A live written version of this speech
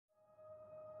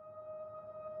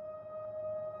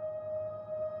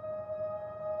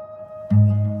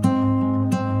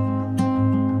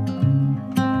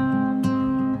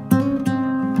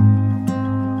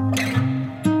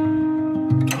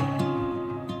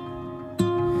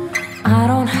I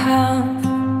don't have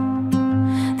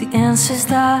the answers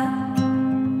that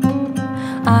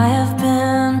I have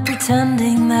been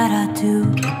pretending that I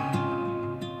do.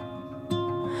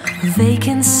 A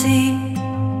vacancy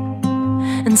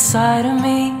inside of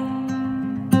me,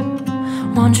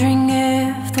 wondering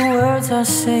if the words I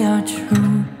say are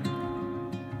true.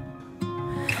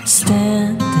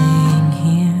 Standing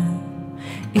here,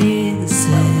 is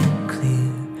it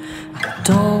clear? I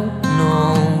don't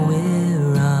know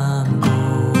where I'm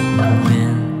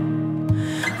going.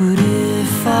 But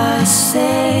if I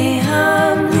say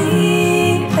I'm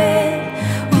leaving,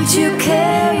 would you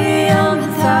carry on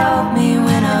without me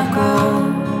when I go?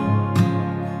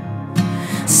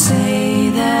 Say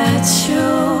that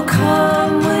you'll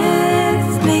come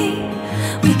with me.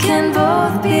 We can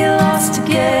both be lost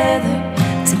together,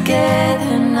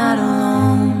 together, not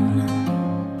alone.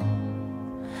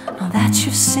 Now that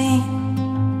you've seen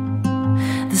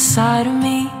the side of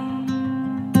me,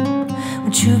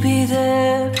 would you be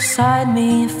there beside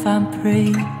me if I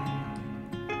pray?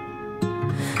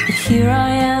 But here I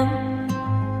am,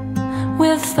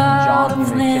 without a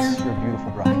plan. Your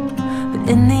beautiful bride. But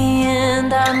in the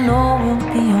end, I know we'll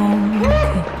be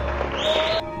okay.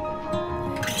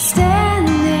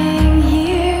 Standing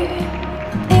here,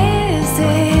 is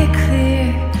it clear?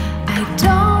 I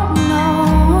don't know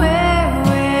where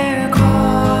we're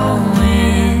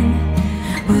going.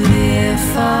 But if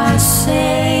I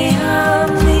say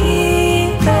I'm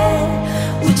leaving,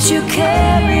 would you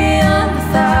carry on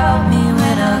without me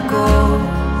when I go?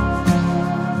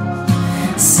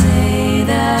 Say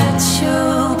that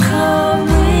you'll come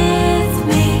with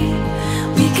me.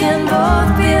 We can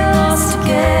both be lost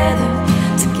together,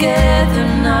 together,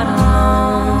 not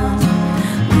alone.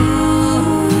 Ooh.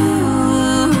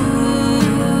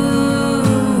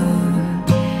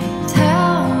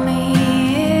 Tell me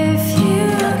if you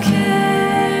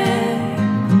care.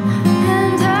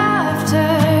 And after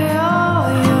all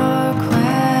your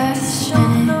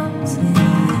questions,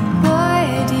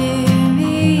 would you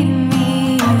meet me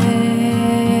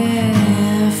there?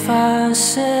 If I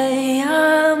say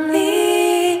I'm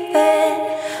leaving,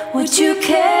 would you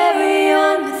carry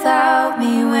on without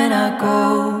me when I go?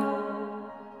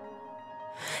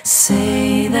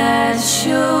 Say that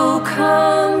you'll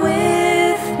come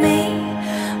with me.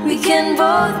 We can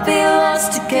both be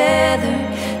lost together,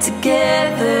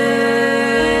 together.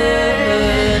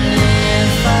 And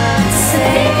if I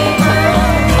say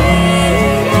I'm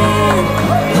leaving,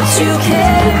 would you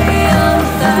carry on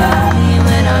without me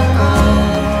when I go?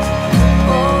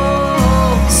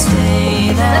 Oh,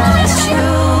 say that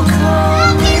you'll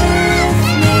come with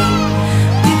me.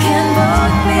 We can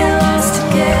both be lost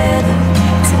together,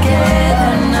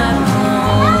 together, not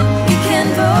alone. We can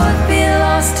both be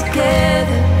lost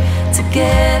together,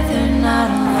 together, not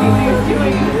alone.